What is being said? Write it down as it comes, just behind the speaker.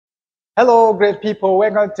Hello, great people.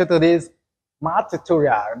 Welcome to today's math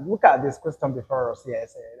tutorial. Look at this question before us here. It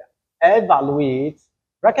said, evaluate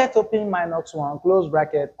bracket open minus 1, close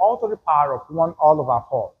bracket, all to the power of 1 all over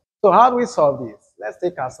 4. So how do we solve this? Let's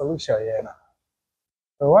take our solution here now.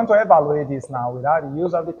 So we want to evaluate this now without the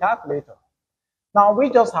use of the calculator. Now we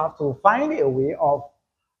just have to find a way of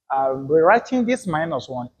rewriting this minus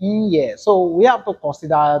 1 in here. So we have to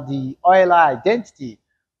consider the Euler identity,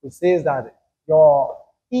 which says that your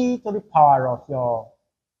e to the power of your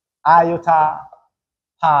iota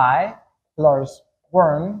pi plus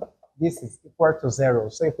 1, this is equal to 0.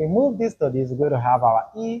 So if we move this to this, we're going to have our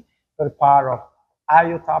e to the power of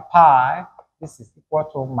iota pi. This is equal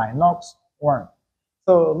to minus 1.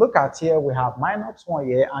 So look at here, we have minus 1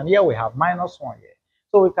 here, and here we have minus 1 here.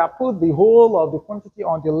 So we can put the whole of the quantity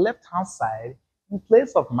on the left-hand side in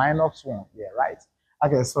place of minus 1 here, right?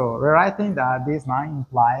 Okay, so rewriting that, this now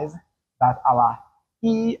implies that our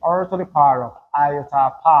e all to the power of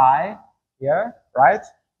iota pi here, right?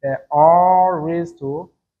 They're all raised to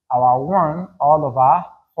our 1 all over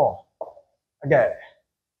 4. Okay,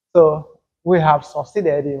 so we have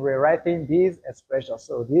succeeded in rewriting this expression.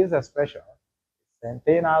 So this expression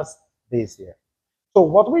contains as this here. So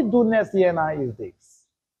what we do next here now is this.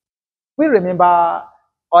 We remember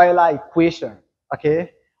Euler equation,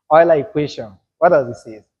 okay? Euler equation. What does it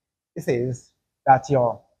say? It says that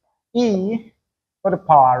your e to the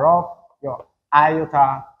power of your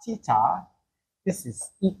iota theta, this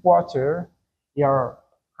is equal to your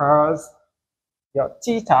cos, your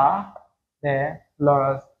theta, there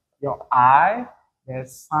plus your I, the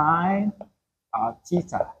sine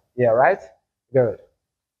theta. Yeah, right? Good.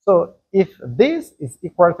 So if this is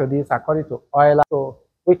equal to this according to Euler, so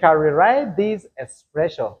we can rewrite this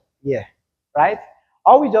expression here, right?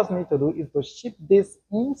 All we just need to do is to shift this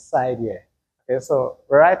inside here. Okay, so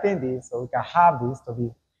we're writing this, so we can have this to be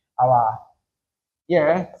our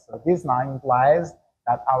here. So this now implies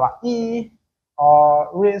that our e or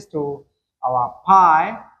raised to our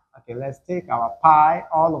pi. Okay, let's take our pi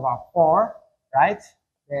all over 4, right?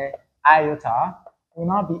 The iota will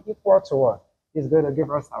now be equal to what? It's going to give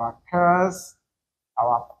us our cos,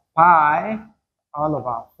 our pi all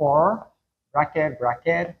over 4, bracket,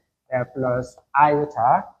 plus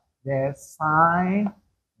iota, the sine,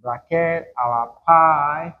 bracket, our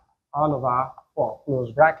pi all over 4,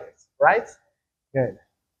 close brackets, right? Good.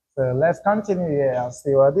 So let's continue here and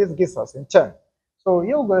see what this gives us in turn. So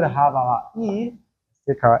you're going to have our e,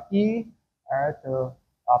 let's take our e to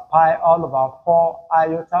our pi all over 4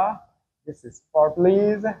 iota. This is 4,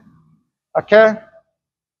 please. Okay,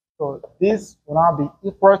 so this will now be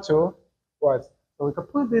equal to what? So we can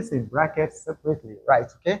put this in brackets separately, right?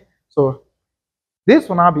 Okay, so this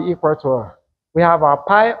will now be equal to, we have our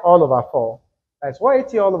pi all over 4. That's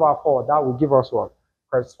 180 all over 4. That will give us what?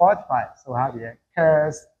 Cos 45. So we have here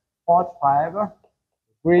cos 45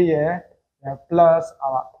 degree here, and plus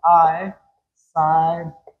our I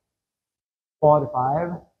sine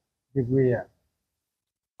 45 degree here.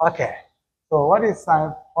 Okay. So what is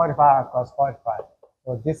sine 45 and cos 45?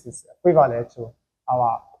 So this is equivalent to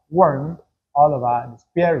our 1 all over the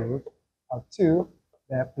square root of 2,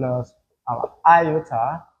 then plus our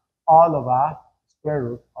iota all over the square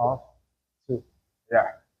root of 2. Yeah.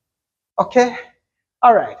 Okay.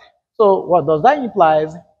 All right. So what does that imply?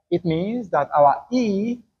 It means that our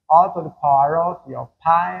e all to the power of your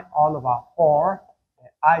pi all over 4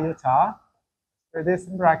 iota, so this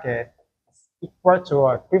in bracket, is equal to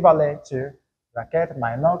or equivalent to bracket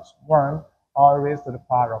minus 1 all raised to the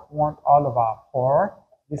power of 1 all over 4.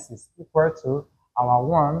 This is equal to our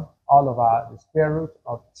 1 all over the square root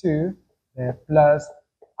of 2, then plus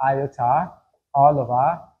iota all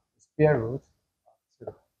over the square root of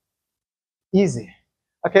 2. Easy.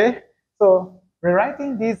 Okay, so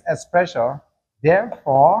rewriting this expression,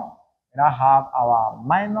 therefore, we now have our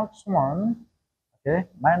minus 1, okay,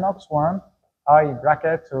 minus 1 in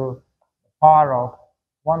bracket to the power of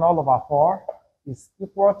 1 all over 4 is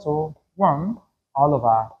equal to 1 all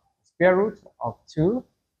over the square root of 2,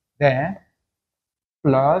 then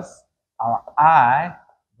plus our I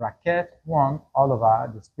bracket 1 all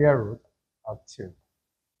over the square root of 2.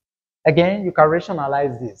 Again, you can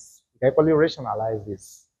rationalize this. You can equally rationalize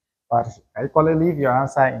this, but you can equally leave your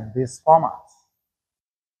answer in this format.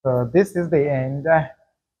 So this is the end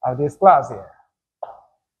of this class here.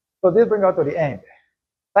 So this brings us to the end.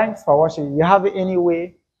 Thanks for watching. You have any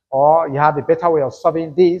way or you have a better way of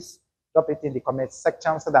solving this, drop it in the comment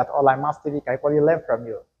section so that Online Maths TV can equally learn from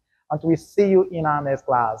you. Until we see you in our next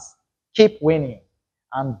class, keep winning.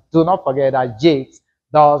 And do not forget that Jakes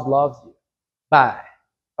does love you. Bye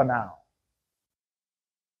for now.